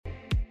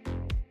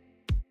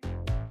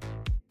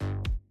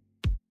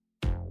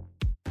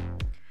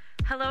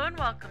Hello and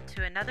welcome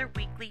to another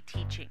weekly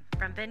teaching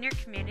from Vineyard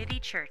Community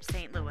Church,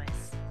 St. Louis.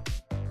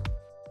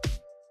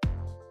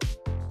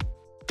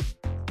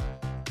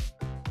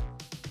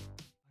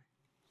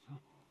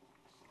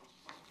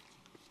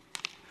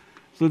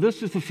 So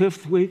this is the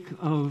fifth week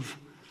of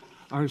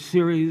our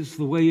series,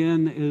 The Way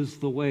In is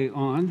the Way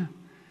On.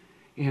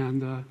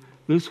 And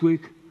this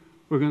week,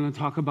 we're going to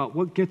talk about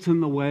what gets in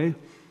the way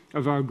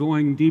of our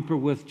going deeper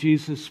with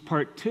Jesus,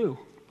 part 2.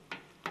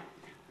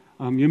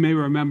 You may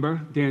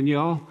remember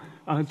Danielle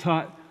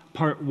taught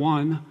part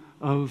 1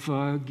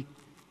 of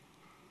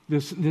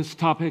this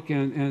topic,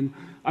 and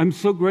I'm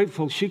so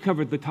grateful she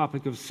covered the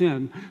topic of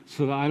sin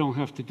so that I don't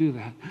have to do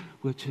that,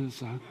 which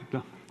is,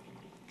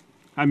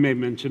 I may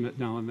mention it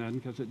now and then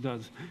because it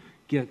does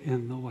get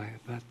in the way.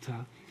 But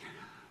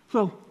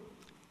so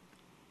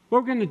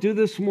what we're going to do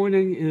this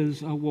morning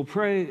is we'll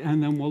pray,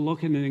 and then we'll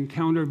look at an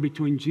encounter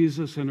between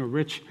Jesus and a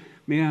rich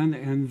man,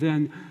 and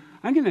then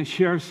I'm going to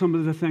share some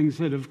of the things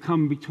that have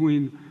come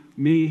between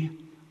me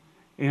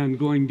and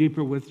going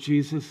deeper with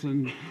Jesus,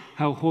 and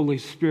how Holy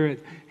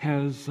Spirit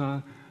has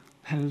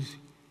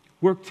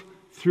worked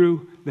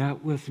through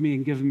that with me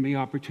and given me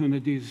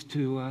opportunities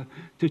to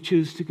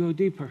choose to go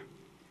deeper.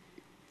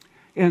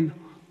 And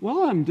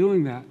while I'm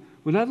doing that,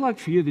 what I'd like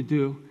for you to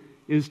do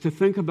is to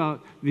think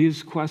about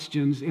these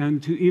questions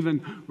and to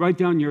even write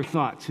down your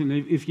thoughts. And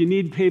if you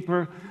need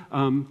paper,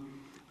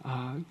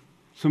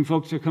 some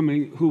folks are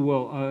coming who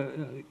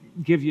will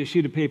give you a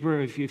sheet of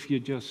paper if you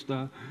just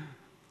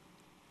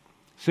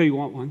say you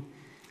want one.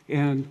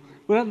 And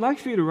what I'd like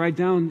for you to write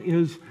down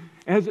is,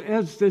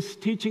 as this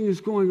teaching is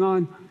going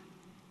on,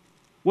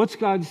 what's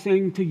God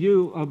saying to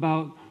you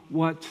about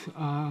what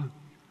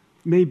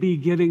may be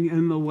getting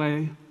in the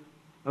way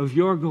of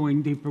your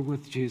going deeper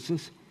with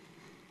Jesus?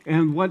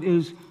 And what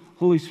is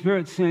Holy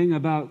Spirit saying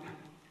about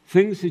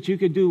things that you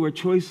could do or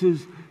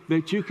choices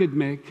that you could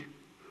make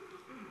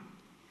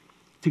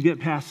to get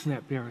past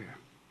that barrier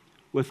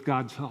with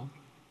God's help?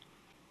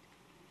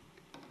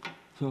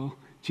 So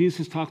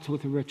Jesus talks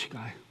with a rich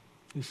guy.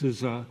 This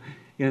is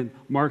in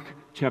Mark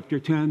chapter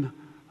 10,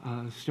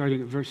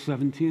 starting at verse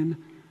 17,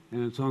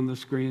 and it's on the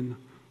screen,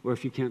 or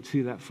if you can't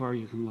see that far,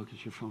 you can look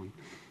at your phone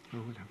or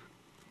whatever.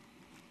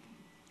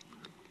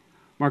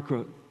 Mark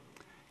wrote,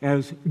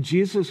 "As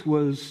Jesus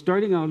was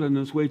starting out on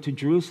his way to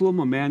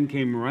Jerusalem, a man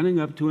came running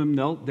up to him,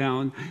 knelt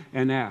down,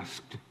 and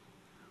asked,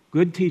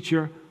 'Good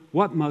teacher,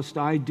 what must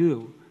I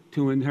do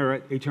to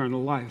inherit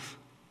eternal life?'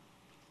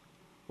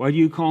 'Why do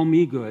you call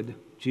me good?'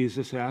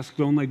 Jesus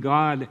asked. 'Only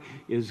God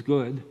is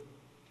good.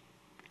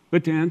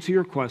 But to answer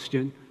your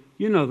question,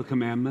 you know the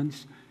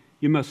commandments.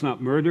 You must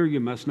not murder, you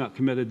must not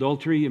commit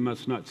adultery, you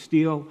must not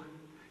steal,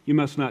 you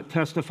must not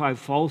testify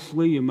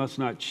falsely, you must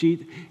not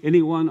cheat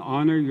anyone,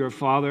 honor your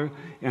father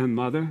and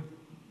mother.'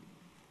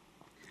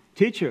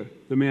 'Teacher,'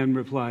 the man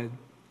replied,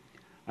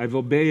 'I've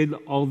obeyed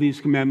all these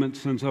commandments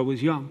since I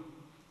was young.'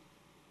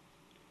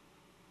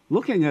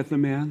 Looking at the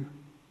man,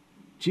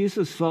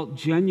 Jesus felt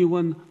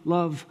genuine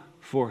love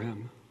for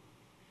him.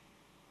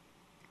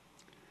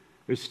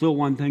 'There's still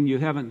one thing you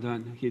haven't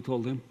done,' he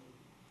told him.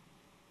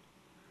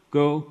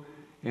 'Go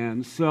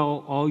and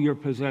sell all your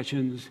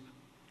possessions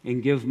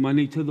and give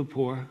money to the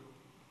poor,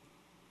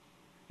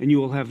 and you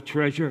will have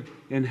treasure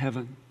in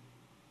heaven.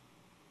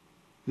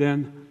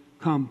 Then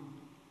come,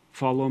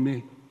 follow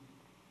me.'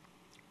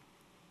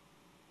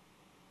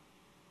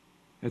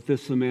 At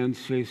this, the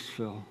man's face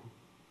fell,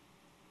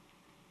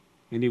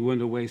 and he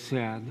went away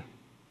sad,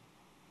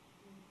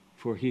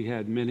 for he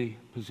had many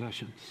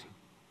possessions."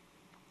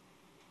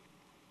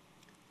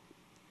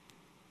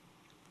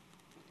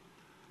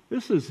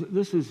 This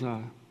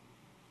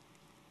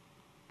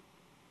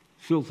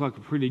feels like a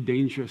pretty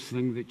dangerous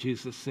thing that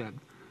Jesus said.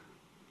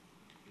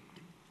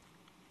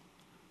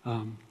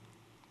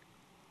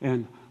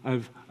 And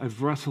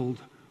I've wrestled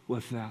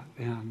with that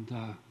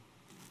and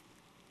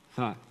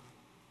thought,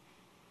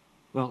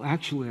 well,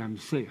 actually I'm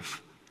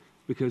safe,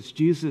 because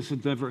Jesus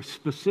had never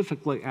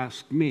specifically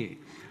asked me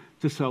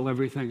to sell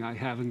everything I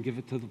have and give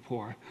it to the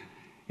poor.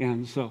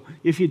 And so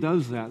if he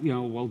does that,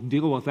 we'll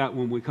deal with that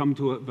when we come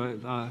to it.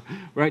 But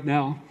right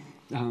now,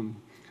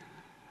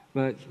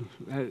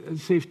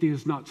 safety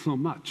is not so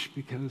much,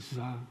 because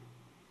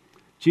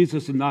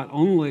Jesus is not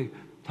only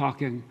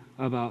talking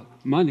about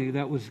money.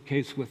 That was the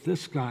case with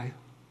this guy.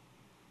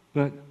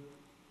 But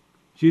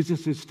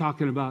Jesus is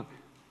talking about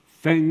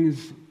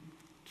things,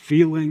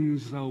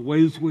 feelings,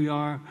 ways we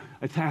are,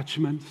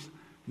 attachments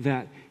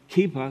that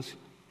keep us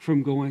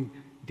from going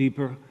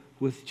deeper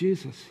with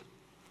Jesus.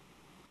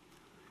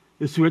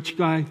 This rich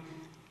guy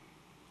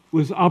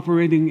was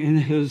operating in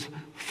his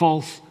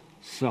false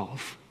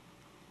self.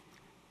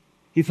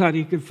 He thought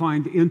he could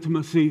find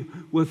intimacy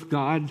with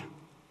God,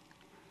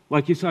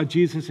 like you saw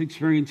Jesus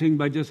experiencing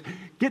by just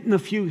getting a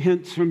few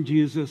hints from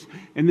Jesus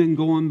and then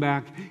going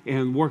back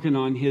and working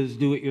on his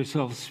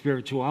do-it-yourself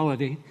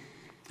spirituality.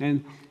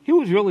 And he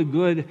was really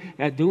good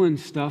at doing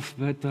stuff,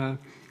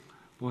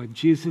 but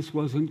Jesus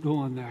wasn't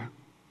going there.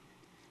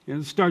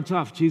 And it starts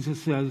off,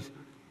 Jesus says,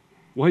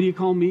 "Why do you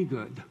call me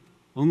good?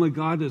 Only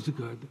God is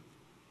good."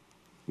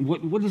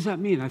 What does that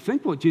mean? I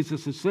think what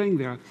Jesus is saying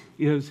there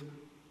is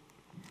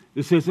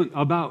this isn't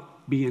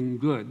about being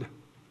good.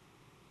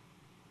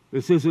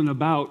 This isn't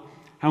about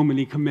how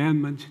many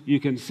commandments you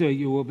can say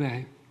you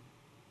obey.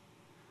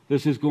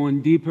 This is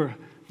going deeper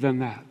than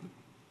that.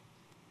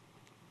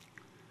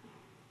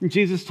 And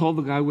Jesus told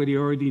the guy what he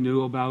already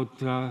knew about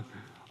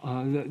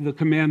the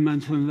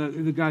commandments,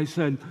 and the guy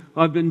said,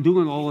 I've been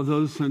doing all of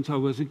those since I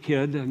was a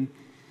kid. And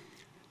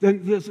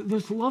then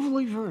this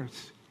lovely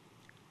verse,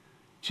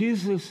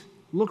 Jesus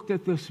looked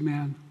at this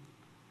man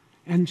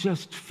and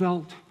just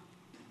felt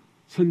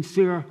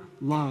sincere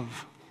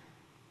love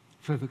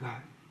for the guy.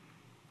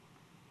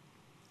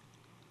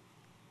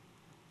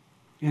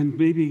 And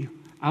maybe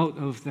out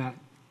of that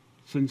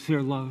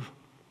sincere love,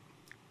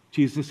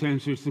 Jesus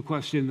answers the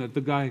question that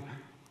the guy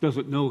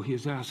doesn't know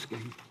he's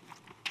asking.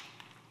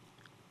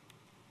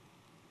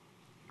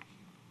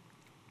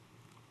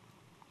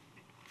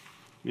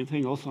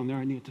 Anything else on there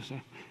I need to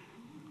say?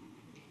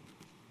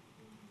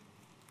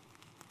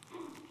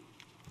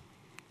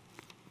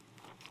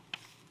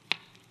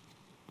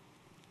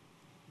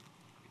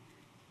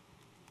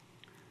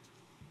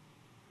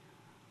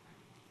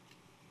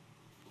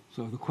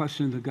 So the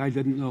question the guy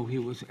didn't know he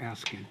was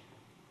asking.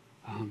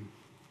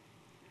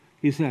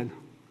 He said,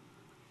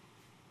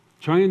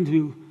 trying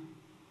to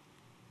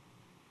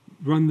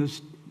run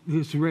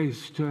this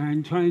race,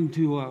 trying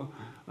to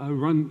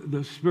run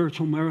the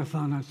spiritual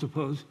marathon, I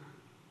suppose,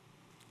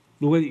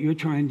 the way that you're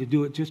trying to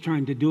do it, just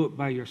trying to do it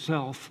by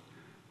yourself,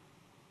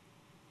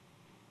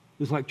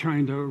 is like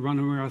trying to run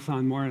a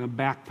marathon more in a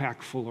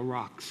backpack full of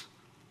rocks.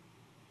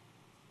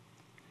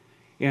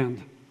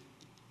 And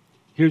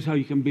here's how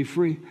you can be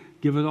free.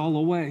 Give it all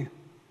away.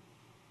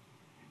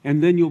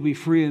 And then you'll be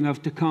free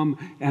enough to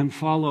come and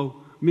follow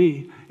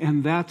me.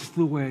 And that's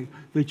the way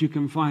that you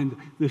can find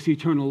this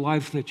eternal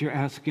life that you're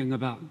asking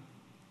about.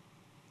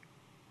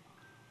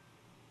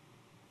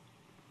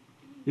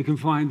 You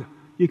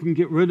can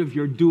get rid of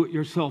your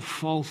do-it-yourself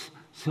false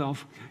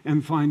self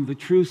and find the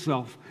true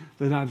self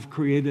that I've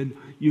created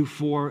you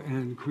for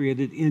and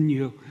created in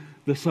you,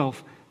 the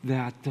self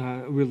that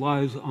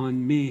relies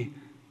on me.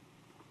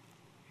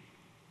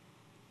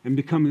 And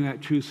becoming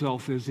that true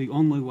self is the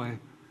only way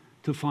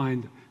to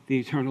find the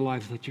eternal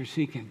life that you're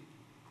seeking.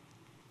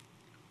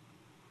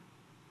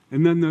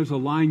 And then there's a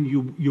line,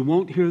 you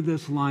won't hear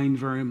this line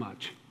very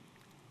much.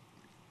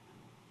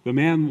 The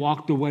man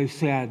walked away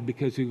sad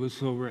because he was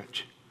so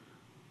rich.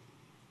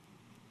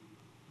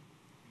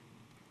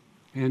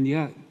 And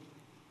yet,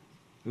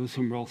 there was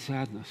some real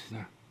sadness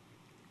there.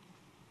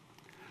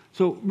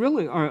 So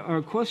really,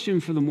 our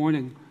question for the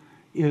morning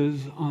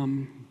is,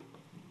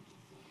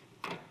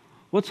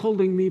 what's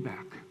holding me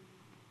back?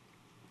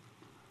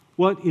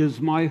 What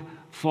is my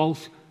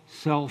false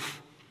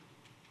self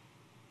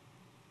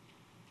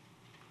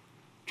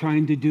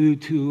trying to do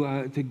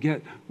to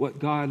get what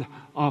God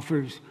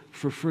offers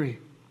for free?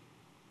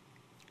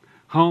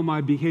 How am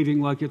I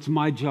behaving like it's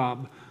my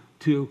job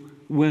to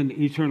win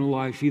eternal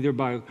life, either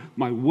by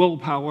my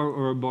willpower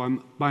or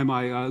by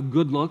my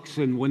good looks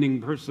and winning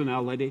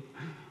personality,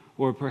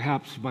 or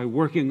perhaps by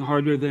working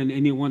harder than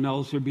anyone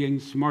else or being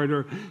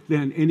smarter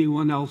than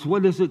anyone else?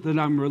 What is it that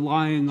I'm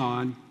relying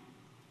on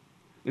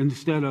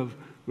instead of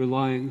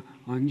relying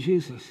on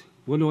Jesus?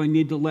 What do I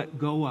need to let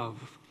go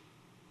of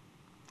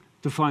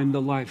to find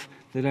the life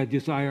that I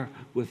desire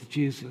with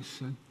Jesus?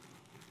 And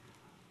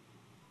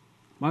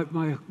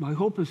my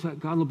hope is that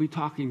God will be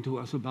talking to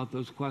us about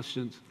those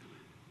questions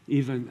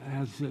even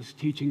as this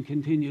teaching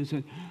continues.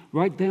 And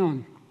write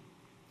down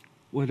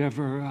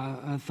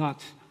whatever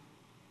thoughts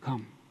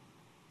come.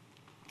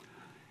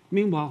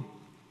 Meanwhile,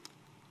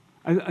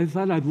 I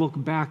thought I'd look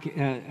back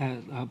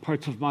at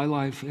parts of my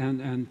life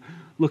and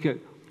look at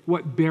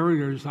what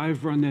barriers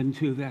I've run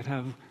into that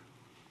have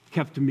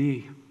kept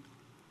me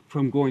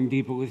from going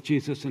deeper with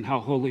Jesus, and how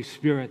Holy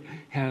Spirit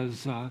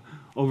has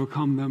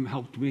overcome them,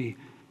 helped me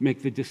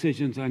make the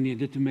decisions I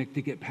needed to make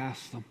to get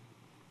past them.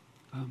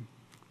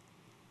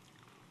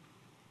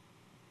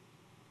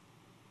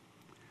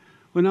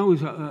 When I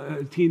was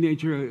a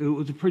teenager, it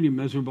was a pretty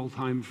miserable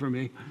time for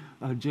me,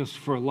 just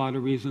for a lot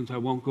of reasons I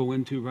won't go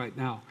into right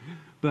now.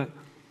 But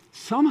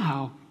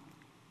somehow,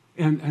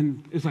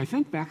 and as I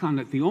think back on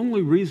it, the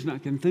only reason I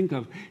can think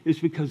of is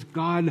because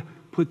God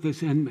put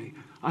this in me.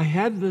 I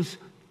had this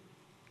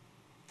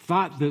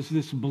thought,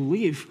 this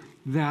belief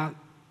that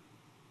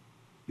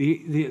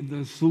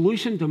the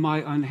solution to my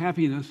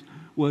unhappiness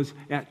was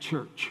at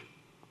church.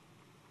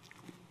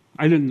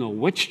 I didn't know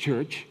which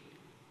church.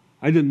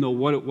 I didn't know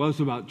what it was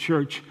about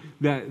church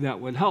that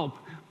would help,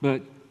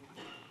 but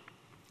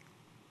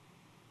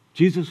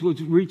Jesus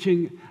was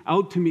reaching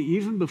out to me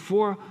even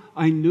before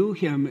I knew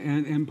him,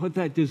 and put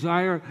that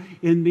desire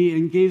in me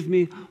and gave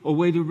me a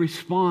way to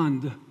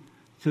respond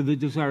to the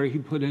desire he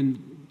put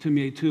into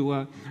me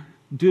to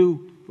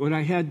do what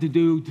I had to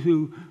do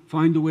to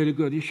find a way to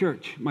go to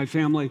church. My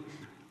family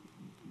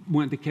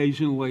went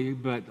occasionally,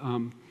 but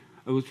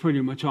I was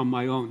pretty much on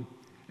my own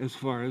as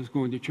far as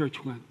going to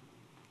church went.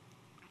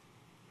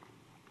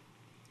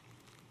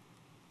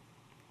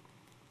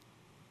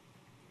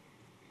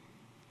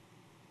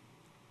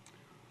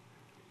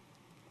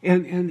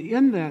 And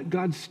in that,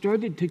 God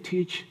started to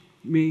teach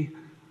me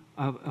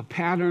a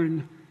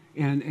pattern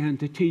and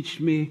to teach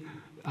me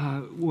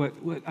what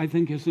I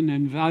think is an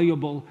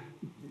invaluable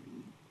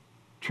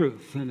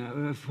truth. And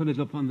I've put it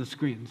up on the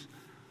screens.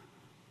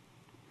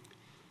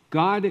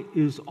 God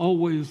is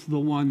always the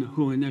one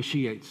who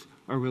initiates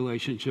our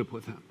relationship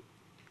with him.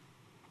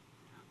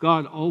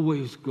 God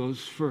always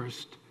goes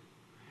first,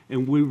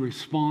 and we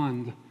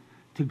respond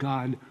to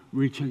God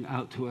reaching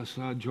out to us,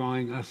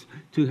 drawing us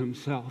to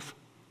himself.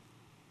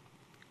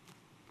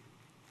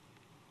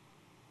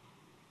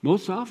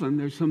 Most often,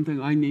 there's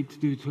something I need to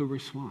do to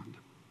respond.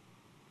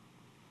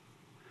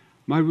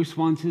 My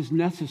response is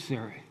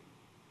necessary.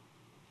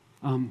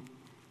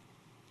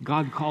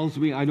 God calls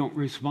me, I don't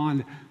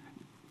respond.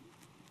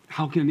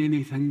 How can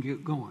anything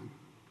get going?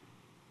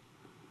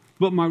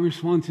 But my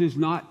response is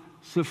not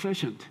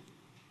sufficient.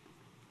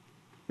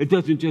 It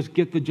doesn't just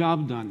get the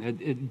job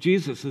done.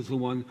 Jesus is the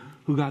one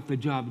who got the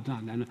job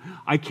done. And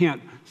I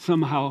can't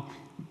somehow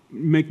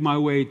make my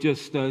way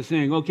just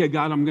saying, okay,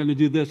 God, I'm going to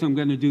do this, I'm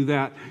going to do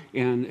that,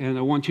 and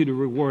I want you to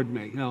reward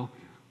me. No,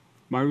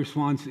 my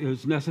response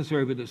is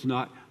necessary, but it's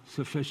not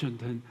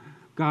sufficient. And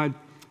God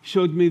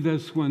showed me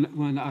this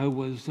when I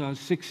was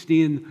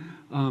 16.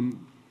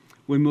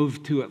 We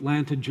moved to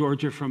Atlanta,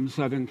 Georgia from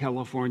Southern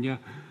California.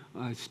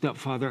 My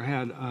stepfather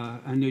had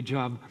a new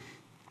job.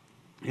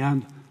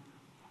 And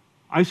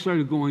I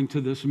started going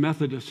to this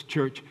Methodist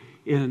church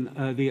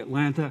in the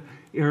Atlanta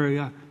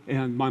area,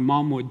 and my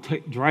mom would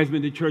drive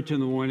me to church in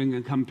the morning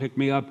and come pick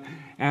me up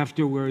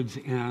afterwards,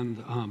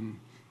 and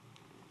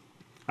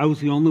I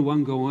was the only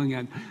one going.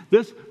 And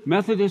this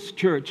Methodist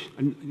church,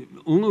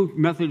 only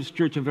Methodist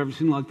church I've ever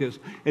seen like this,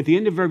 at the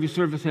end of every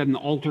service had an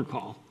altar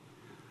call.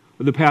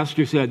 The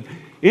pastor said,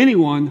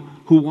 anyone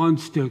who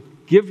wants to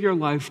give your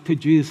life to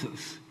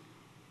Jesus,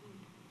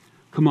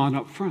 come on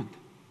up front.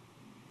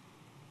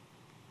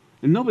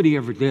 And nobody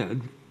ever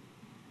did.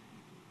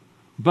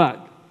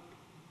 But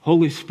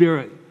Holy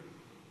Spirit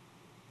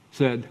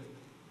said,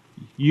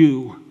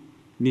 you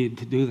need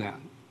to do that.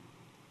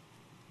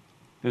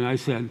 And I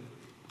said,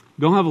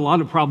 don't have a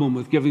lot of problem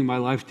with giving my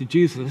life to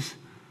Jesus,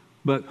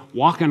 but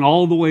walking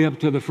all the way up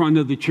to the front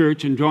of the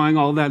church and drawing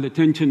all that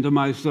attention to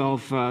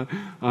myself,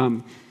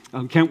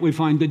 can't we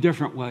find a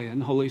different way?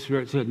 And the Holy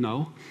Spirit said,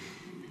 no.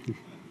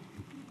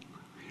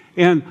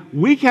 And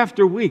week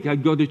after week,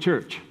 I'd go to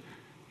church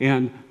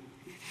and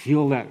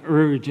feel that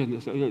urge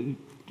and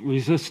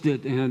resist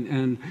it.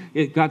 And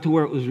it got to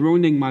where it was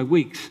ruining my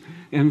weeks.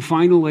 And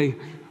finally,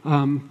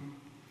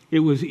 it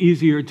was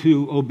easier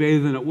to obey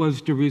than it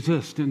was to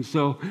resist. And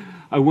so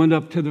I went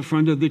up to the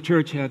front of the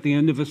church at the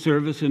end of a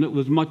service, and it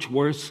was much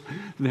worse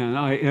than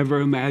I ever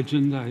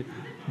imagined. I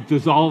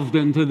dissolved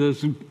into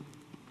this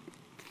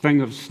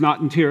thing of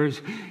snot and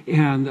tears,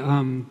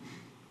 and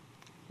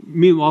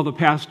meanwhile the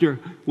pastor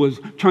was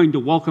trying to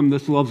welcome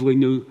this lovely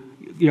new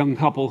young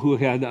couple who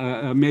had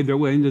made their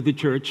way into the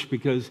church,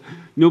 because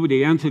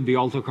nobody answered the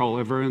altar call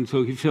ever, and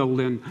so he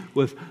filled in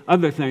with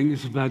other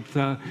things. But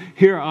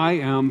here I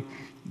am,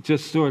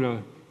 just sort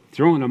of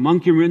throwing a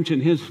monkey wrench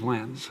in his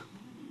plans.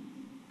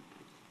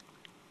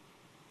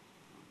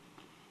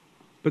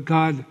 But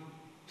God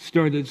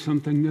started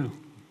something new.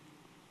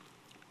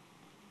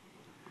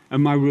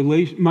 And my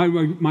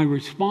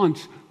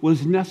response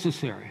was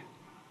necessary.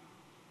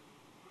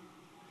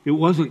 It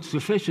wasn't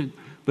sufficient,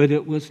 but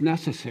it was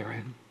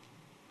necessary.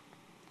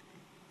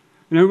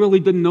 And I really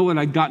didn't know what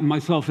I'd gotten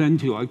myself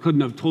into. I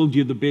couldn't have told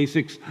you the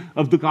basics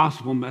of the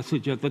gospel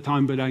message at the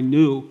time, but I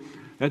knew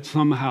that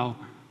somehow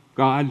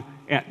God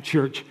at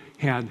church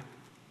had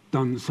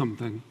done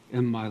something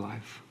in my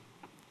life.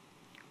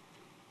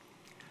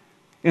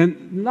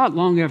 And not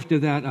long after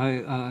that,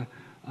 I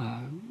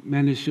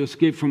managed to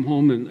escape from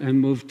home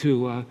and move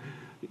to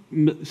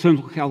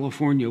Central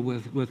California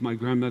with my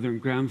grandmother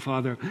and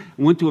grandfather. I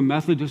went to a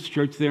Methodist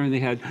church there, and they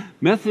had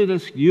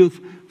Methodist Youth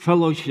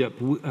Fellowship,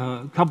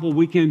 a couple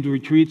weekend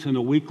retreats and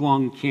a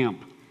week-long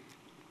camp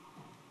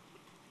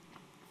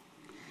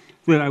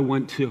that I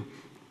went to.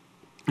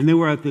 And they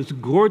were at this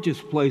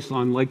gorgeous place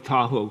on Lake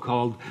Tahoe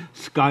called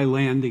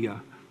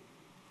Skylandia,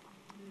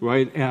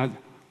 right at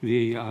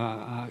the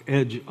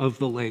edge of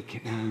the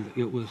lake. And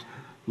it was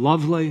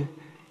lovely.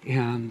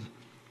 And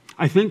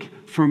I think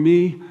for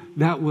me,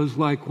 that was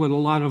like what a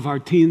lot of our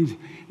teens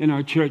in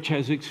our church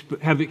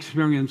have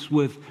experienced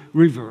with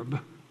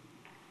Reverb.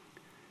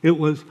 It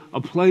was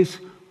a place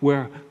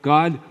where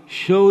God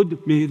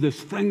showed me this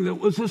thing that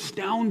was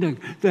astounding,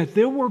 that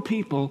there were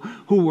people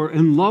who were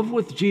in love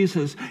with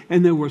Jesus,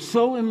 and they were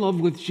so in love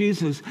with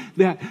Jesus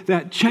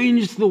that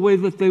changed the way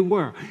that they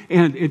were.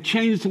 And it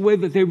changed the way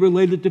that they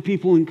related to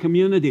people in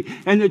community.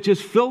 And it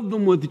just filled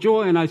them with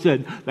joy. And I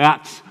said,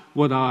 that's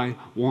what I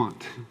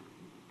want.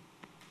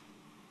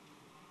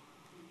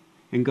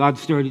 And God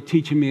started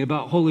teaching me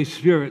about Holy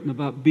Spirit and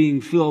about being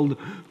filled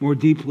more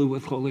deeply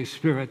with Holy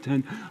Spirit.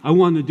 And I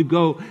wanted to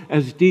go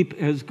as deep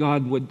as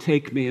God would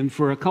take me. And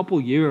for a couple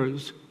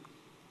years,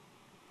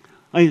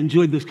 I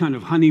enjoyed this kind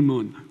of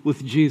honeymoon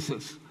with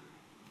Jesus,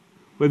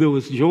 where there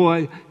was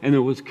joy and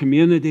there was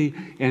community,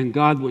 and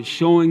God was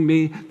showing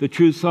me the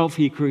true self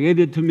He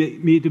created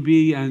me to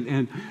be,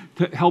 and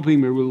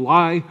helping me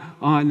rely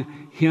on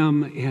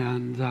Him,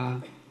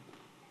 and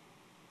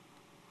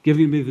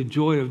giving me the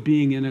joy of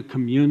being in a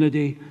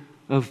community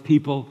of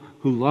people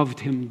who loved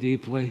Him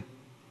deeply.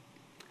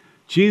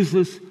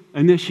 Jesus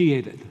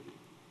initiated.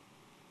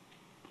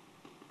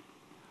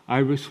 I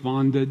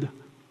responded,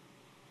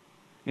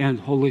 and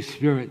Holy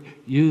Spirit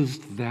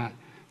used that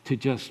to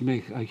just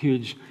make a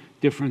huge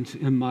difference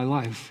in my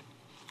life.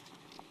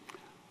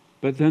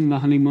 But then the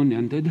honeymoon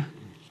ended.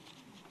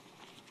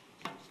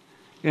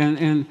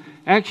 And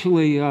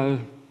actually,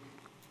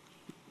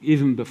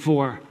 even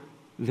before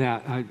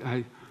that,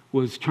 I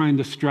was trying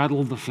to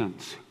straddle the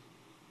fence.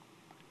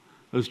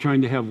 I was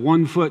trying to have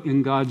one foot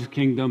in God's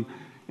kingdom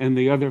and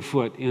the other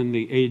foot in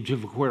the age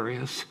of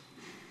Aquarius.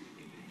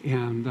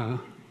 And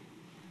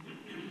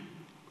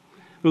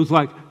it was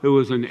like there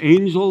was an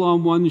angel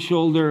on one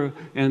shoulder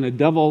and a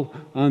devil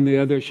on the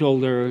other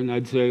shoulder, and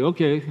I'd say,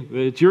 okay,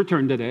 it's your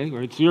turn today,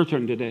 or it's your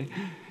turn today.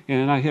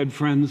 And I had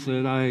friends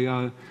that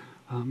I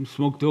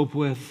smoked dope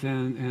with,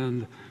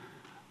 and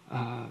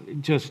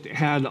just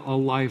had a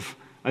life,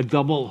 a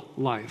double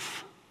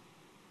life,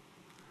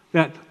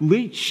 that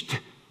leached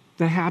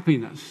the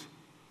happiness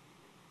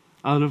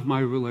out of my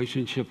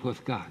relationship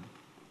with God.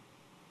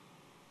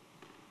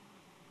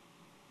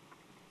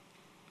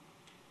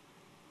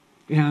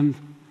 And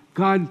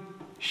God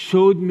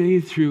showed me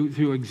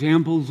through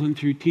examples and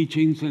through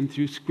teachings and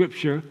through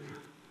Scripture,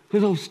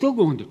 because I was still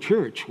going to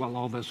church while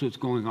all this was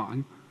going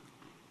on.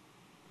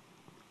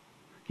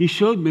 He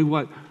showed me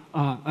what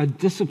a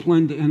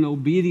disciplined and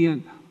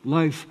obedient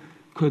life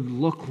could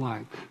look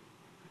like.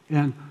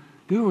 And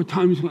there were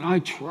times when I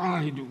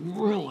tried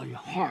really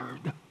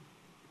hard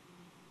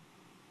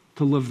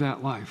to live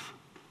that life.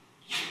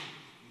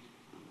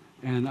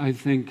 And I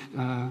think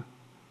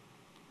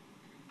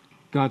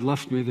God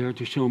left me there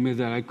to show me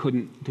that I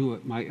couldn't do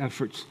it. My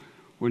efforts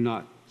were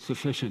not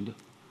sufficient.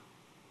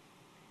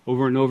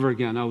 Over and over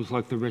again, I was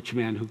like the rich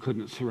man who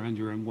couldn't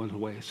surrender and went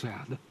away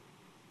sad.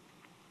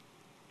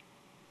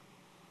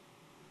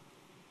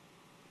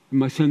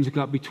 My sins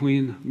got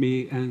between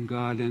me and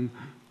God and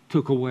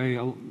took away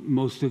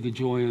most of the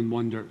joy and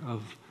wonder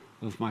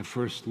of my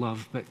first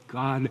love. But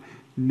God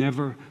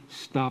never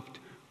stopped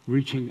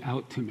reaching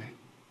out to me.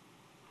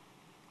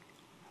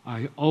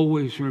 I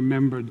always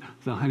remembered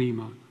the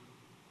honeymoon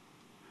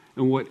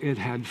and what it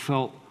had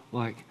felt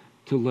like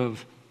to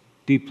live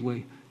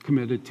deeply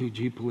committed to,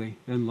 deeply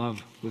in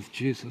love with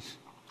Jesus.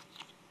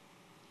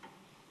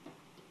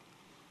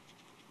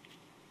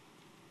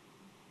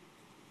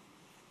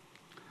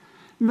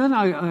 And then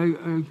I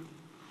a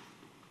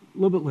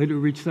little bit later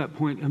reached that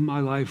point in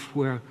my life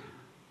where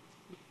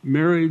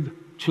married,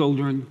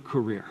 children,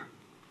 career.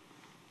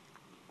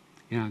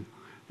 And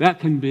that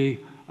can be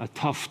a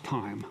tough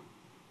time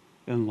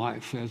in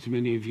life, as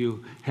many of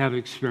you have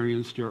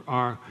experienced or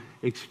are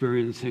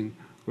experiencing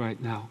right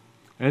now.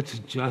 It's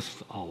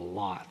just a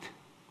lot.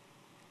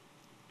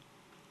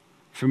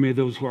 For me,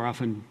 those were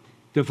often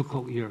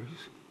difficult years.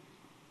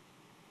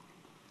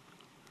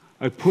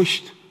 I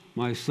pushed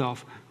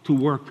myself to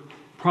work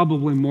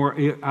probably more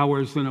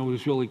hours than I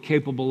was really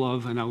capable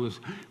of, and I was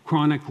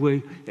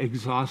chronically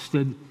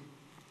exhausted.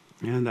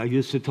 And I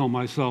used to tell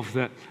myself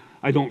that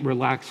I don't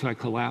relax, I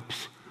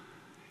collapse.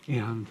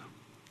 And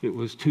it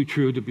was too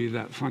true to be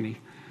that funny.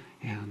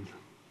 And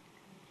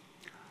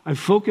I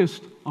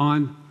focused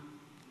on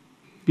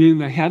being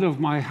the head of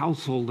my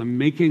household and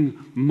making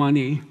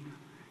money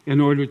in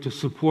order to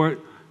support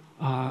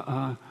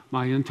my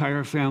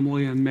entire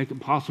family and make it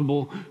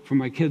possible for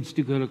my kids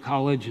to go to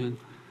college. And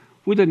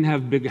we didn't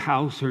have a big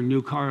house or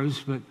new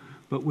cars,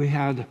 but we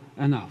had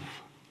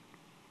enough.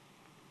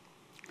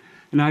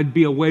 And I'd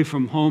be away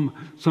from home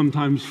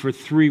sometimes for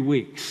 3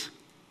 weeks,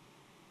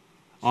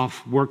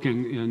 off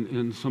working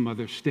in some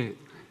other state.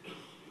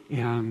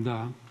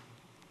 And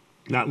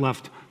that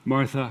left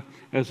Martha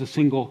as a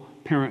single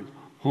parent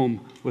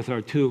home with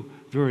our 2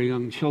 very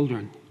young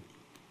children.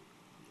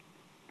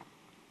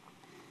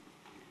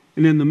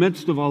 And in the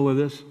midst of all of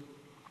this,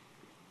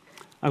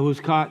 I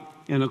was caught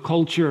in a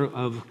culture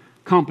of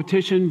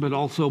competition, but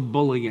also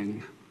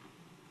bullying,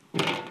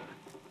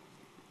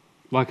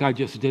 like I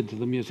just did to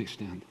the music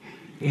stand.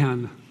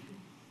 And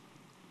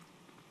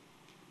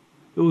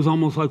it was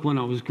almost like when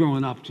I was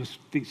growing up, just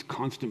these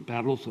constant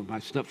battles with my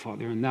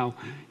stepfather, and now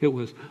it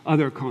was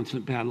other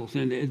constant battles,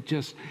 and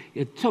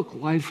it took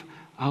life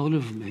out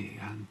of me.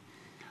 And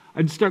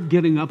I'd start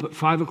getting up at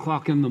 5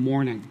 o'clock in the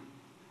morning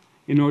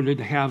in order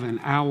to have an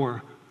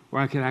hour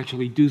where I could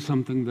actually do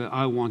something that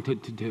I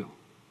wanted to do.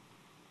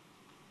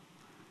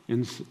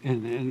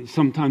 And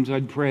sometimes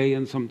I'd pray,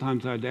 and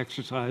sometimes I'd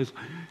exercise,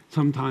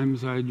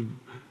 sometimes I'd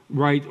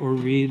write or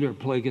read or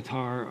play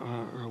guitar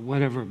or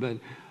whatever, but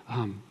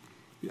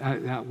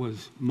that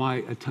was my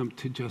attempt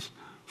to just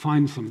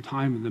find some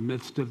time in the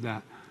midst of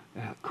that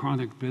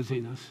chronic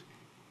busyness.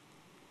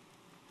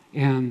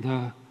 And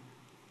I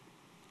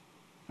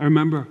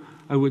remember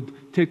I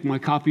would take my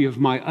copy of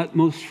My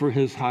Utmost for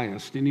His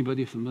Highest.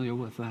 Anybody familiar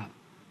with that?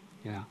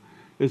 Yeah.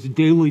 It's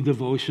daily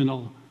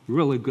devotional,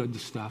 really good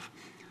stuff.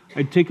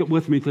 I'd take it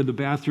with me to the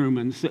bathroom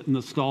and sit in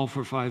the stall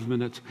for 5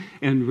 minutes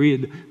and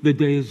read the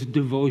day's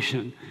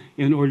devotion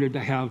in order to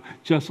have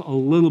just a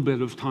little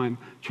bit of time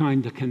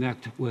trying to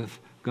connect with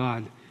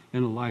God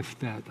in a life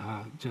that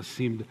just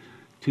seemed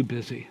too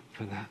busy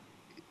for that.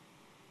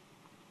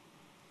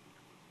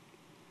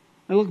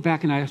 I look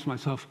back and I ask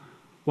myself,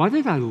 why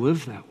did I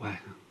live that way?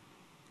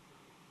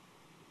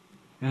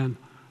 And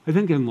I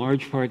think in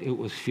large part it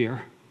was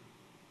fear.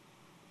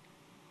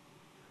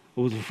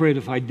 I was afraid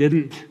if I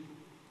didn't,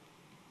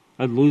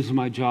 I'd lose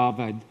my job,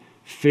 I'd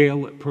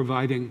fail at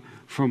providing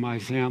for my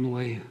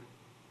family.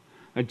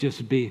 I'd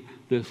just be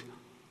this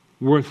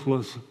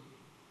worthless,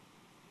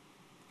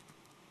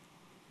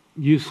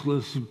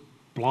 useless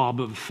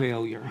blob of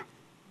failure.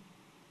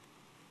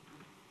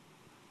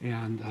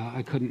 And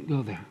I couldn't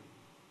go there.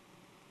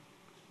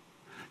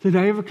 Did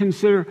I ever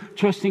consider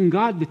trusting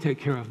God to take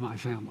care of my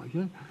family?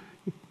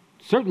 It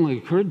certainly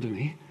occurred to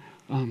me.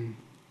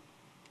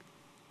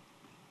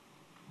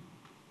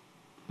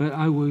 But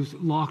I was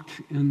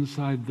locked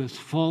inside this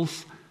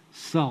false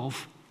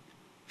self,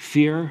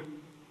 fear,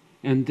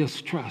 and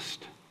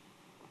distrust.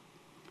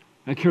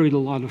 I carried a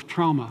lot of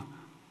trauma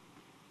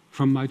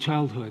from my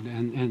childhood,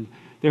 and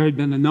there had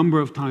been a number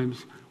of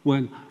times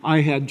when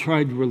I had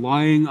tried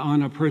relying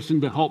on a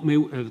person to help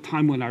me at a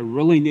time when I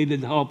really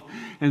needed help,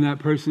 and that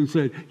person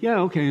said, yeah,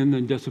 okay, and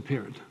then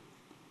disappeared.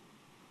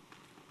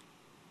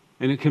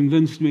 And it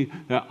convinced me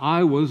that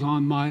I was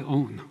on my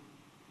own.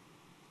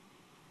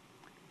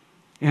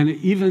 And it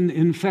even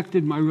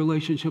infected my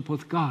relationship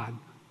with God.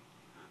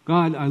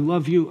 God, I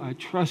love you, I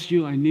trust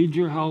you, I need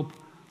your help,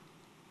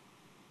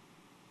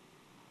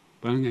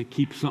 but I'm going to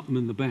keep something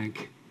in the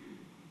bank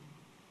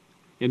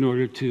in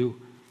order to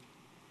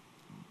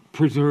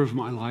preserve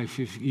my life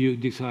if you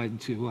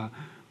decide to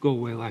go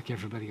away like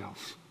everybody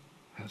else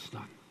has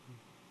done.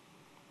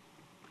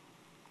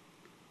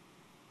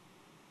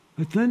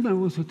 But then there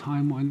was a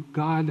time when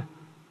God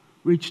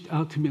reached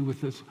out to me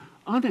with this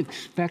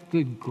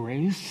unexpected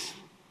grace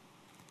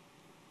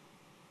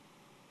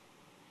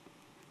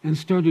and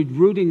started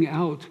rooting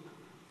out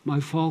my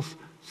false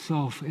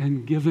self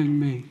and giving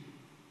me,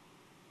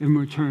 in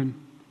return,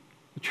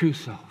 a true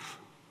self.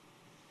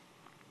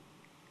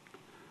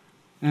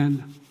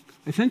 And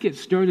I think it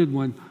started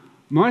when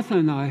Martha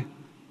and I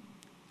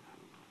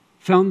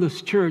found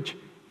this church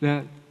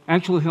that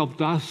actually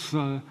helped us,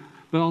 but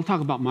I'll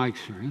talk about my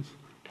experience,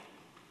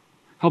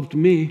 helped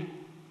me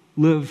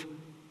live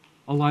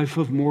a life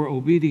of more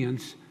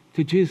obedience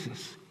to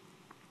Jesus.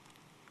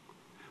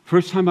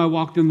 First time I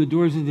walked in the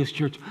doors of this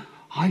church,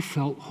 I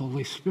felt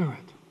Holy Spirit.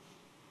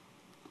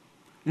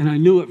 And I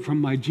knew it from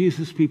my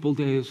Jesus People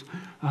days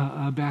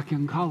back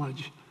in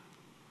college.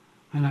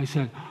 And I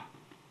said,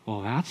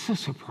 well, that's a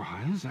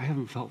surprise. I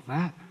haven't felt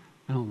that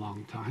in a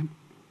long time.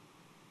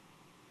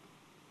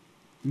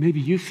 Maybe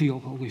you feel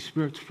Holy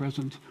Spirit's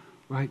presence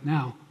right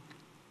now.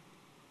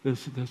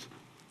 This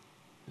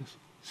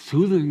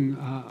soothing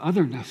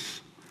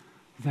otherness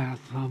that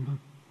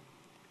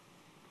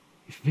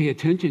if you pay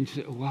attention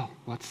to, well,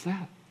 what's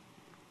that?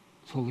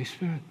 It's Holy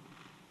Spirit.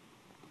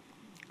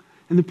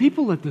 And the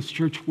people at this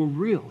church were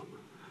real.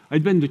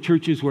 I'd been to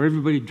churches where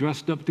everybody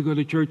dressed up to go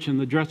to church, and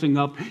the dressing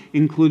up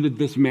included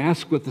this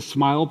mask with a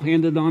smile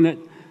painted on it.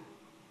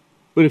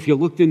 But if you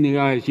looked in the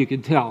eyes, you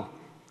could tell.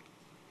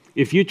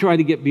 If you try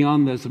to get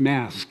beyond this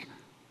mask,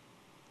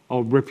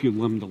 I'll rip you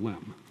limb to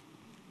limb.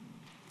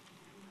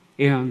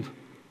 And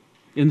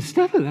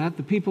instead of that,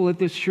 the people at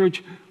this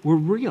church were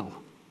real.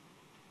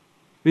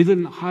 They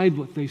didn't hide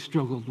what they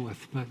struggled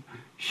with, but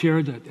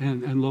shared it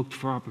and looked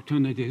for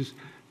opportunities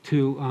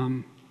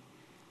to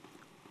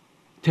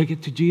take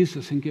it to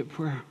Jesus and get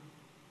prayer.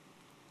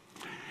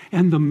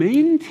 And the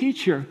main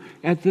teacher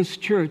at this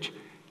church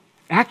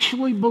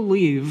actually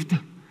believed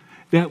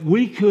that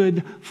we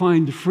could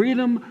find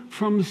freedom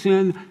from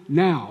sin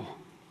now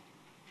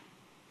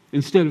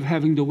instead of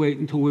having to wait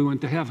until we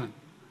went to heaven.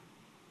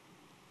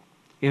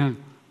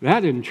 And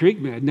that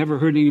intrigued me. I'd never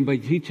heard anybody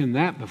teaching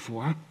that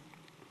before.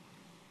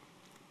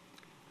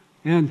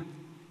 And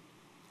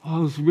I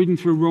was reading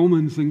through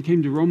Romans and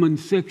came to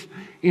Romans 6,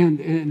 and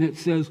it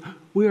says,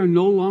 we are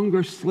no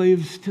longer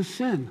slaves to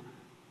sin.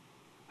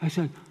 I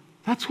said,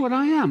 that's what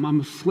I am. I'm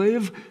a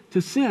slave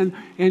to sin.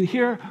 And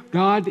here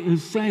God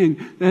is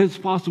saying that it's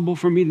possible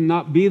for me to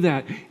not be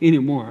that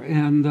anymore.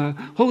 And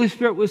Holy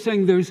Spirit was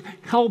saying there's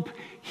help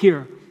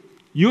here.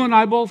 You and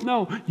I both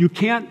know you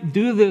can't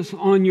do this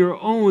on your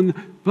own,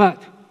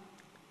 but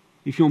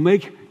if you'll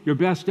make your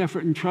best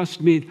effort and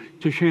trust me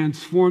to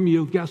transform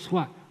you, guess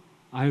what?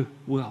 I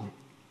will.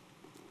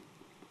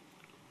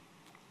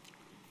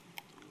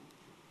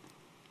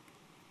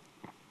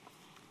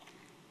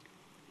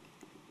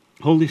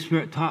 Holy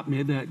Spirit taught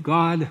me that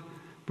God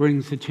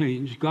brings the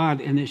change.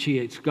 God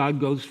initiates. God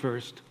goes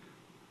first.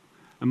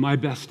 And my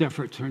best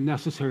efforts are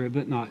necessary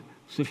but not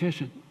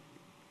sufficient.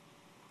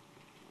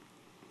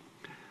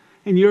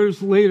 And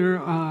years later,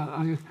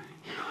 I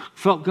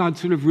felt God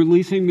sort of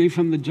releasing me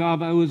from the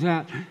job I was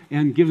at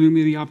and giving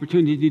me the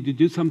opportunity to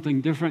do something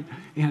different.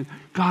 And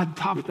God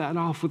topped that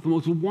off with the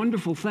most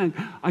wonderful thing.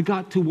 I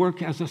got to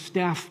work as a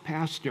staff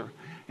pastor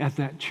at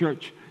that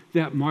church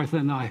that Martha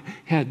and I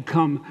had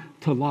come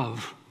to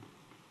love.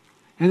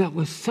 And that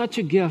was such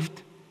a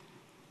gift.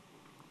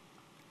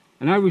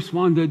 And I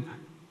responded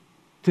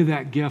to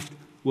that gift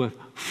with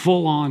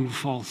full-on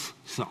false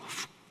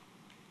self.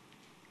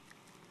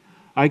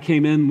 I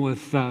came in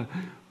with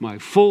my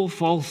full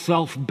false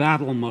self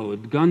battle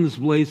mode, guns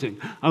blazing.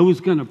 I was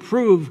going to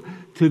prove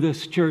to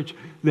this church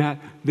that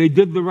they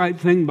did the right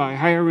thing by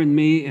hiring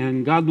me,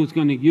 and God was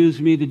going to use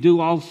me to do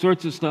all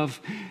sorts of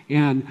stuff.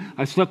 And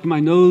I stuck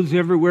my nose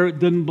everywhere it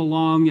didn't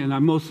belong, and I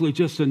mostly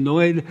just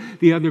annoyed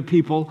the other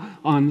people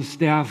on the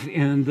staff.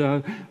 And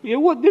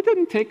it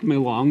didn't take me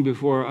long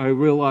before I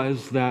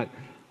realized that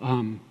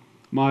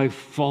my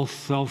false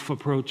self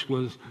approach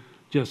was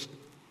just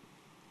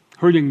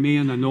hurting me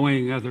and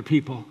annoying other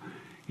people.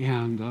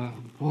 And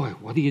boy,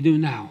 what do you do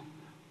now?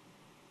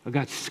 I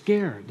got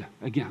scared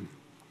again.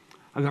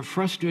 I got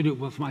frustrated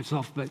with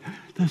myself, but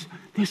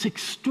this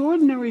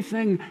extraordinary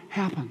thing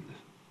happened.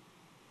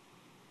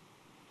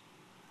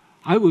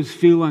 I was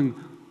feeling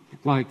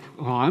like,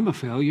 oh, I'm a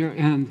failure,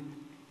 and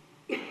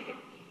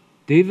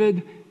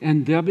David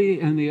and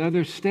Debbie and the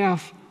other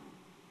staff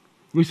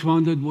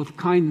responded with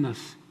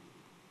kindness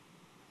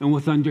and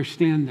with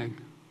understanding.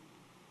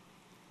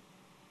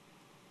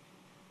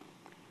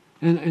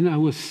 And I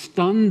was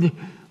stunned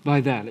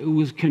by that. It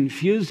was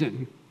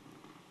confusing.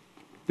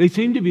 They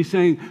seemed to be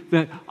saying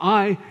that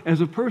I,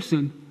 as a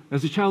person,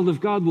 as a child of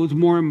God, was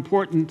more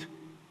important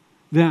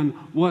than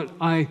what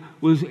I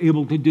was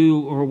able to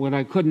do or what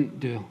I couldn't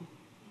do.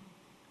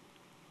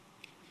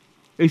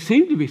 They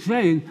seemed to be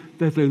saying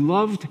that they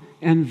loved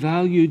and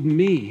valued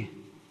me.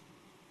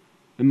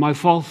 And my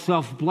false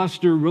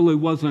self-bluster really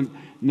wasn't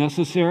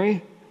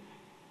necessary.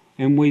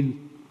 And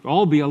we'd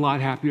all be a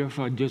lot happier if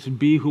I'd just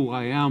be who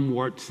I am,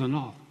 warts and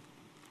all.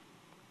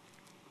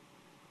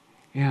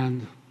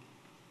 And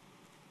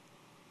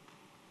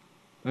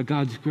by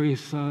God's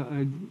grace,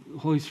 the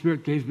Holy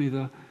Spirit gave me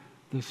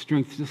the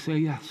strength to say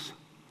yes.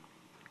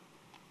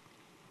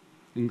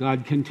 And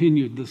God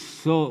continued the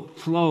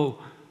slow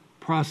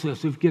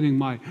process of getting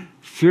my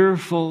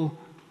fearful,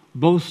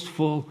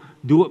 boastful,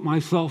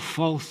 do-it-myself,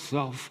 false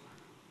self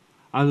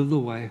out of the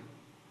way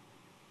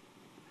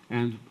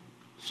and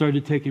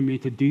started taking me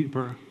to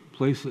deeper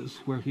places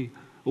where He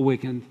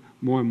awakened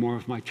more and more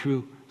of my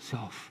true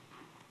self.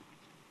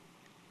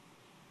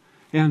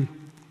 And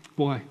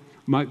boy,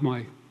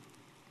 my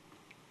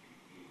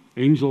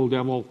angel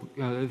devil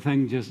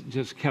thing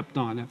just kept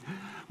on.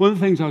 One of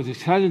the things I was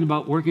excited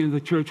about working in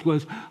the church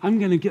was I'm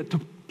going to get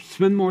to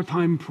spend more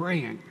time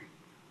praying.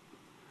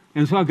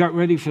 And so I got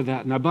ready for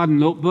that, and I bought a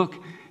notebook,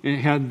 and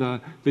it had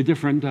the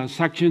different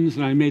sections,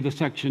 and I made a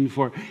section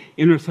for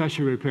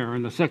intercessory prayer,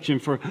 and a section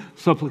for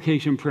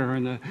supplication prayer,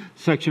 and a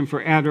section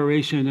for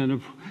adoration, and a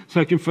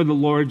section for the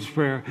Lord's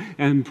Prayer,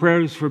 and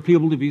prayers for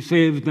people to be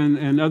saved,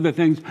 and other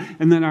things.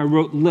 And then I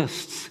wrote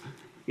lists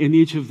in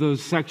each of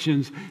those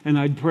sections, and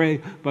I'd pray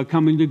by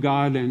coming to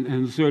God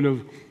and sort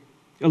of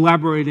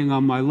elaborating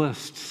on my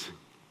lists.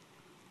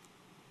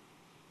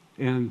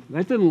 And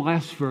that didn't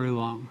last very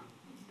long,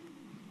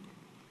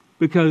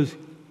 because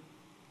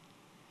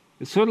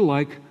it's sort of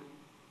like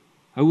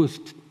I was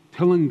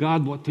telling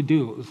God what to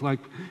do. It was like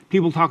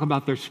people talk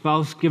about their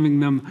spouse giving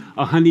them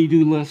a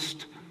honey-do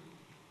list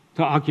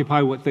to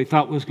occupy what they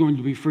thought was going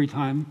to be free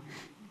time.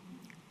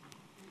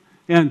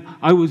 And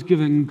I was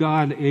giving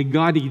God a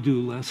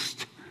gaudy-do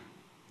list.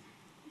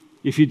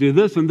 If you do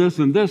this and this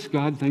and this,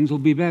 God, things will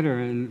be better.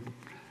 And,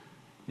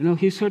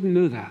 He sort of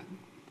knew that.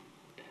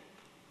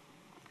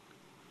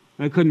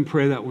 I couldn't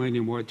pray that way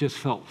anymore. It just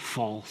felt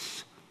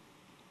false.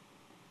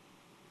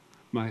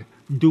 My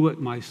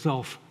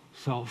do-it-myself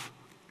self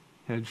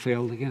had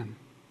failed again.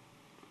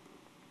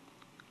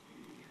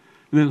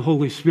 And then the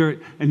Holy Spirit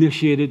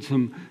initiated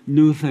some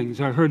new things.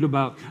 I heard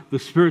about the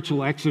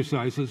spiritual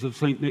exercises of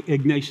St.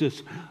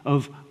 Ignatius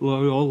of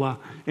Loyola,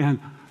 and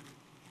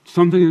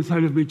something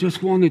inside of me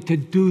just wanted to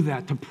do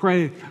that, to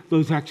pray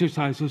those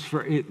exercises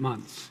for 8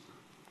 months.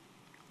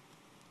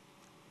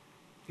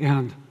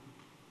 And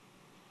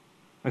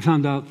I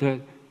found out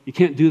that you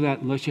can't do that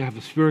unless you have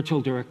a spiritual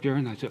director.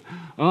 And I said,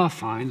 oh,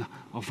 fine,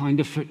 I'll find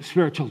a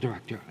spiritual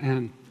director.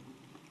 And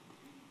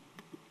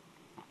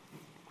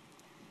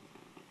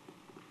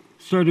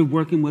started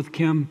working with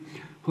Kim,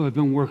 who I've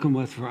been working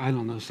with for,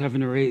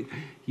 7 or 8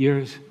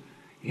 years.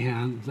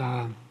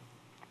 And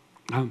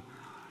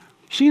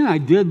she and I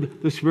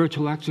did the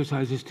spiritual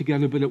exercises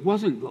together, but it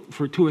wasn't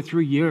for 2 or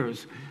 3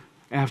 years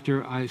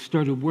after I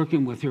started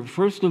working with her.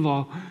 First of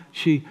all,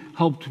 she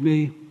helped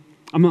me.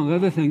 Among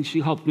other things, she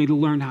helped me to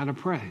learn how to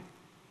pray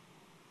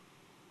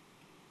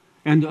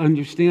and to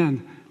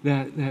understand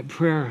that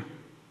prayer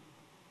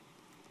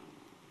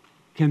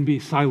can be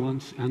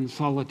silence and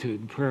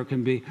solitude. Prayer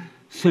can be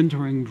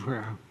centering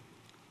prayer,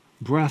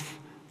 breath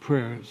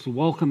prayers,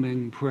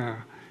 welcoming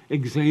prayer,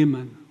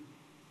 examen.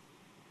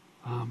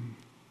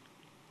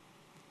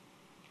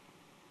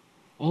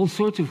 all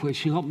sorts of ways.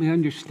 She helped me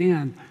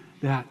understand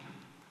that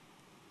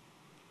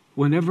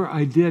whenever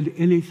I did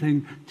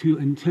anything to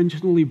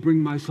intentionally bring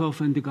myself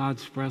into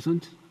God's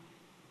presence,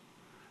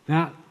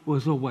 that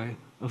was a way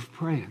of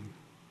praying.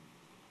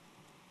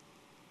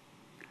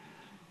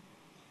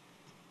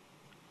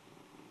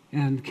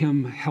 And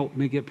Kim helped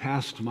me get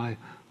past my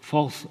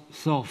false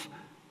self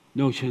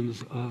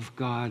notions of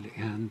God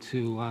and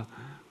to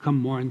come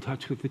more in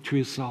touch with the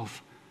true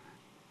self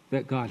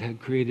that God had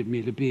created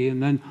me to be.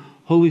 And then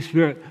Holy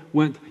Spirit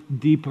went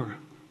deeper.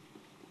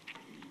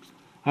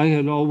 I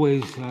had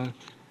always,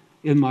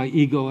 in my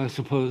ego, I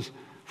suppose,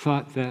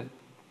 thought that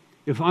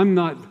if I'm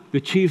not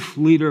the chief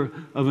leader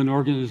of an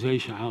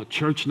organization, a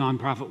church,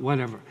 nonprofit,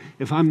 whatever,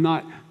 if I'm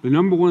not the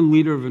number one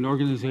leader of an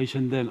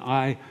organization, then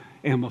I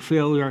am a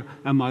failure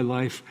and my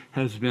life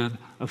has been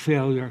a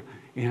failure.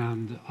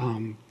 And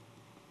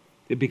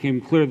it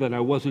became clear that I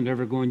wasn't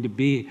ever going to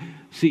be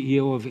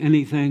CEO of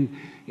anything.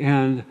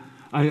 And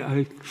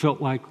I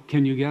felt like,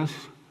 can you guess?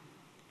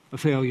 A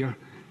failure.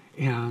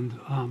 And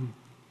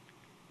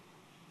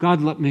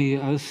God let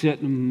me sit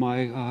in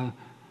my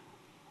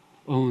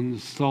own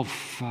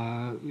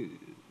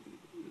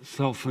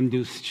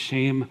self-induced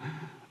shame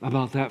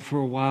about that for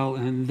a while.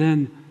 And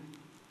then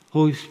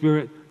Holy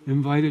Spirit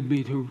invited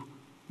me to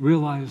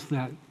realize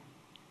that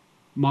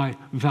my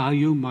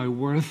value, my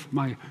worth,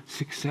 my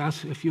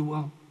success, if you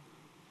will,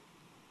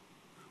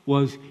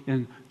 was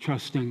in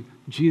trusting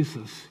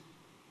Jesus,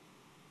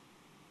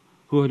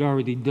 who had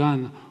already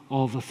done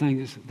all the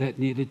things that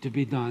needed to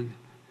be done.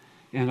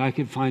 And I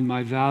could find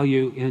my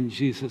value in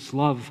Jesus'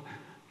 love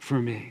for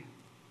me.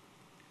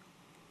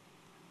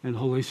 And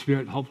Holy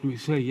Spirit helped me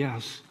say,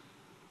 yes,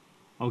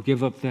 I'll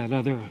give up that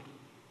other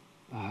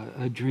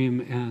a dream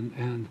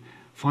and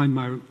find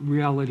my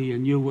reality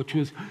in you, which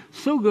was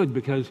so good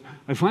because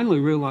I finally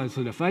realized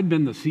that if I'd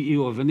been the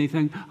CEO of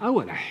anything, I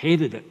would have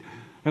hated it.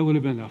 That would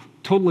have been a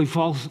totally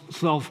false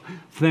self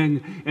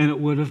thing, and it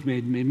would have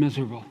made me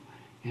miserable.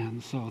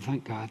 And so,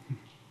 thank God.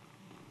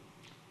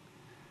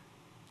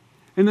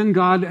 And then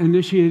God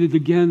initiated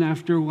again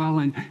after a while,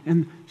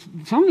 and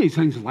some of these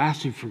things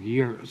lasted for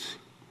years,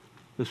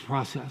 this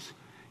process.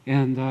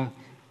 And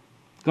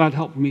God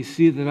helped me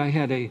see that I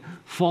had a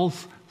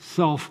false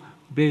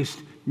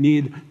self-based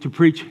need to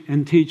preach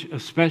and teach,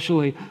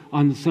 especially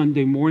on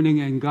Sunday morning,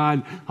 and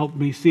God helped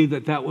me see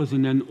that that was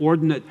an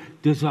inordinate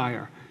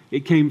desire.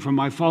 It came from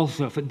my false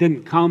self. It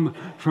didn't come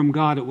from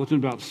God. It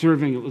wasn't about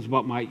serving. It was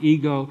about my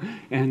ego.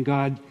 And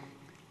God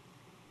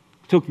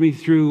took me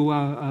through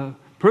a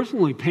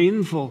personally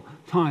painful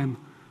time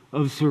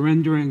of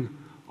surrendering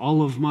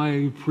all of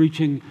my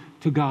preaching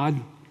to God.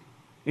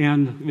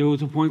 And there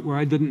was a point where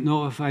I didn't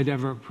know if I'd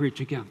ever preach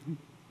again.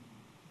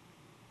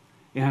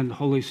 And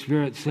Holy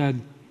Spirit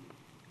said,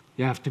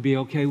 you have to be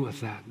okay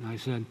with that. And I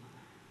said,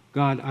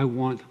 God, I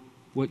want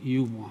what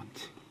you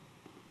want.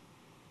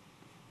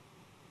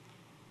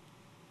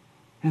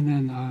 And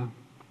then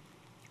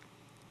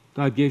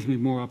God gave me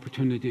more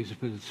opportunities,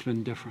 but it's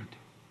been different.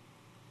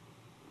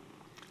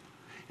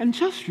 And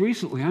just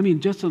recently,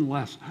 just in the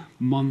last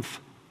month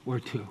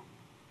or two,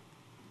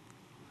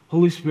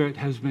 Holy Spirit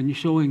has been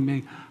showing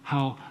me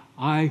how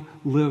I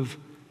live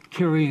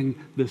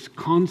carrying this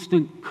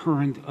constant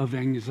current of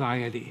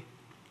anxiety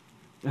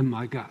in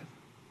my gut.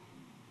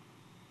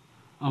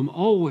 I'm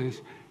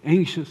always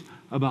anxious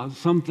about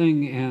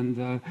something,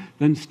 and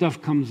then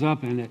stuff comes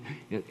up and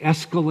it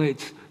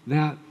escalates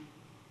that.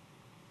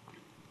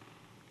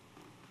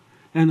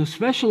 And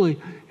especially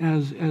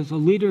as a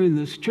leader in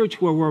this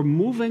church where we're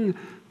moving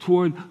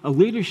toward a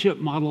leadership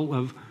model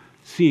of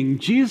seeing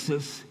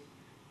Jesus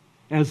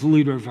as the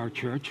leader of our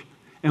church,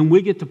 and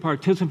we get to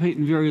participate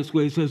in various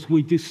ways as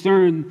we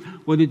discern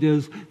what it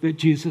is that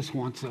Jesus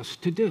wants us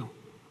to do.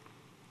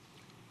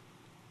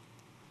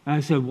 And I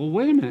said, well,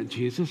 wait a minute,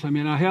 Jesus. I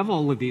have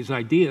all of these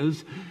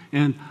ideas,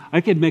 and I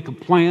could make a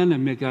plan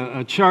and make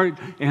a chart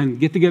and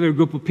get together a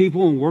group of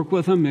people and work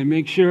with them and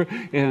make sure.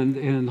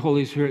 And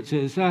Holy Spirit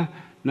says,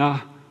 nah,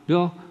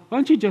 Bill, why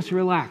don't you just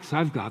relax?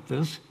 I've got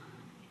this.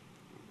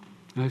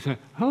 And I said,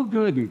 oh,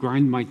 good, and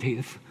grind my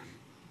teeth.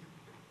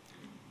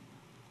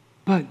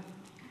 But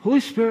Holy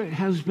Spirit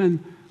has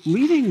been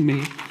leading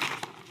me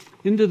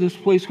into this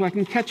place where I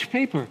can catch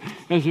paper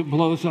as it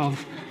blows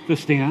off the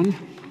stand.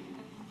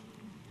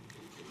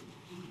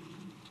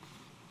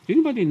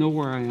 Anybody know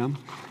where I am?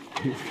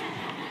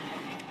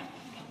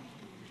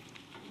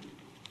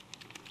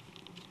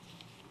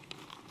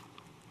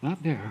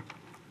 Not there.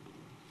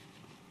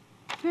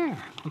 There,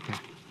 okay.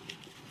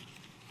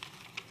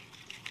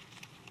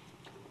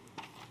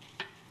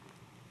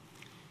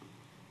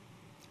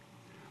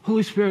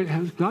 Holy Spirit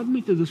has gotten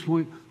me to this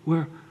point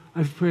where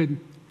I've prayed,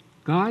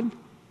 God,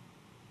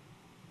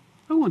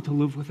 I want to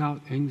live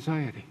without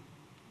anxiety.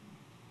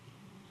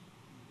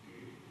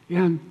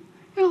 And,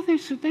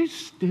 there's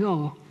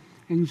still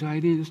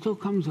anxiety, and it still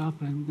comes up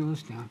and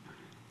goes down.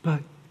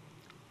 But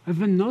I've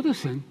been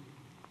noticing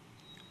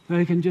that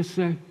I can just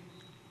say,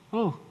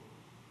 oh,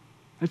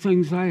 that's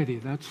anxiety,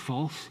 that's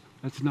false,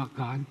 that's not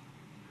God.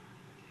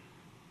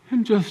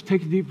 And just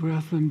take a deep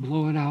breath and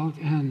blow it out,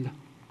 and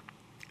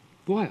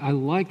boy, I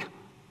like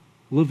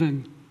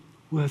living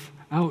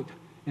without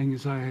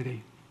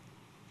anxiety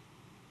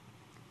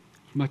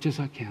as much as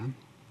I can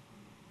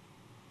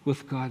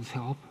with God's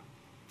help.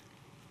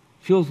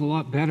 Feels a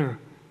lot better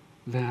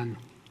than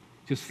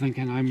just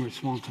thinking I'm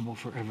responsible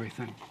for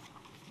everything,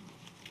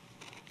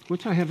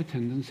 which I have a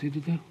tendency to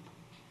do.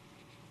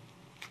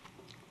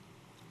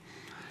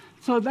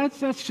 So that's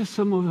just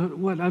some of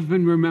what I've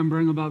been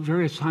remembering about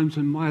various times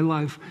in my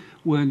life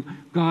when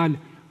God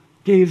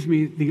gave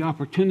me the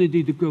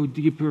opportunity to go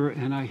deeper,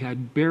 and I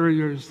had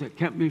barriers that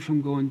kept me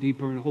from going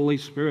deeper, and the Holy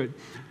Spirit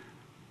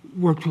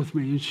worked with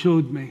me and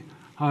showed me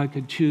how I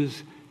could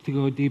choose to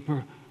go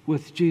deeper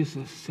with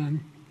Jesus. And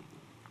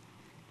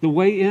the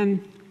way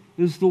in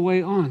is the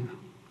way on.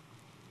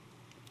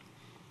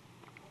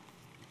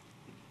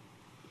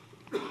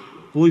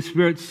 Holy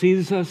Spirit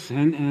sees us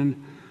and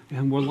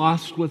we're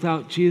lost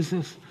without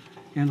Jesus.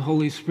 And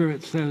Holy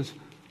Spirit says,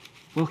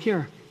 well,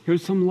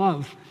 here's some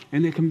love,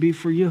 and it can be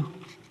for you.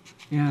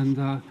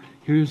 And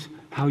here's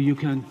how you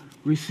can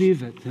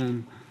receive it.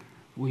 And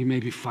we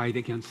maybe fight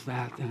against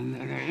that. And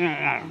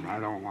I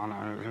don't want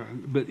to.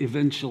 But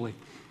eventually,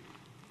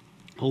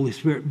 Holy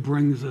Spirit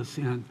brings us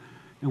in,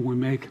 and we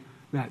make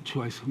that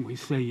choice, and we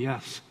say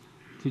yes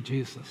to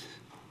Jesus.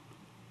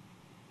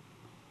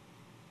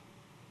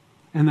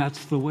 And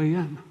that's the way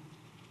in.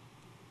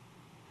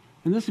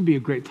 And this would be a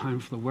great time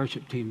for the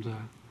worship team to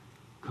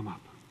come up.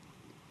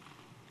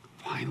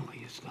 Finally,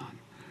 it's done.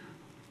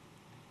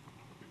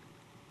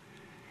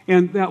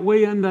 And that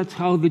way in, that's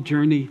how the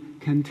journey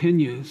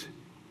continues.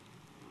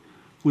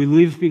 We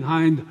leave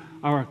behind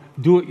our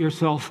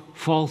do-it-yourself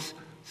false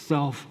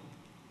self.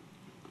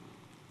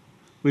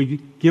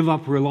 We give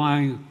up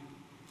relying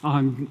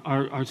on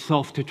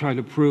ourself to try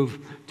to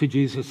prove to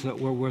Jesus that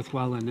we're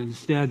worthwhile, and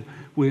instead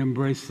we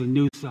embrace the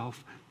new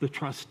self, the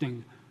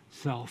trusting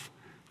self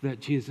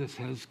that Jesus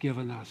has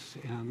given us.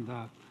 And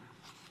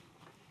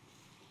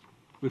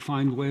we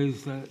find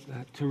ways that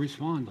to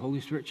respond. Holy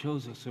Spirit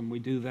shows us, and we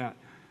do that.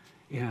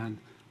 And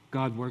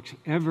God works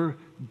ever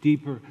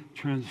deeper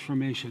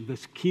transformation.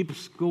 This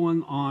keeps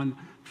going on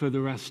for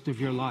the rest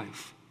of your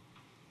life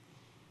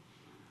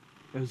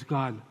as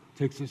God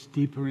takes us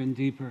deeper and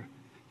deeper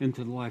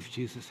into the life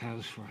Jesus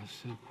has for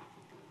us. And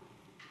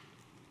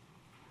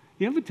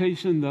the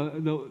invitation,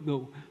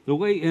 the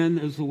way in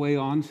is the way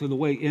on. So the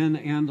way in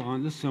and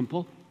on is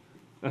simple.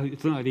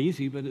 It's not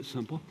easy, but it's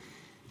simple.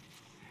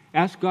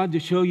 Ask God to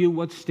show you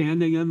what's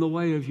standing in the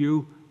way of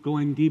you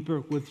going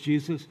deeper with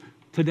Jesus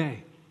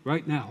today,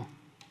 right now.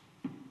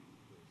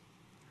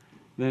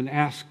 Then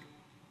ask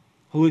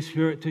Holy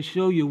Spirit to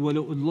show you what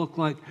it would look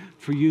like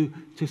for you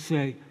to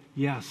say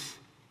yes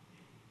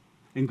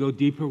and go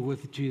deeper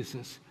with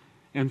Jesus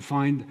and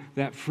find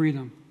that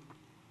freedom.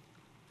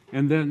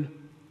 And then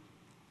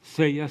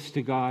say yes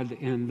to God,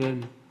 and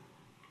then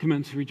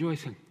commence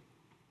rejoicing.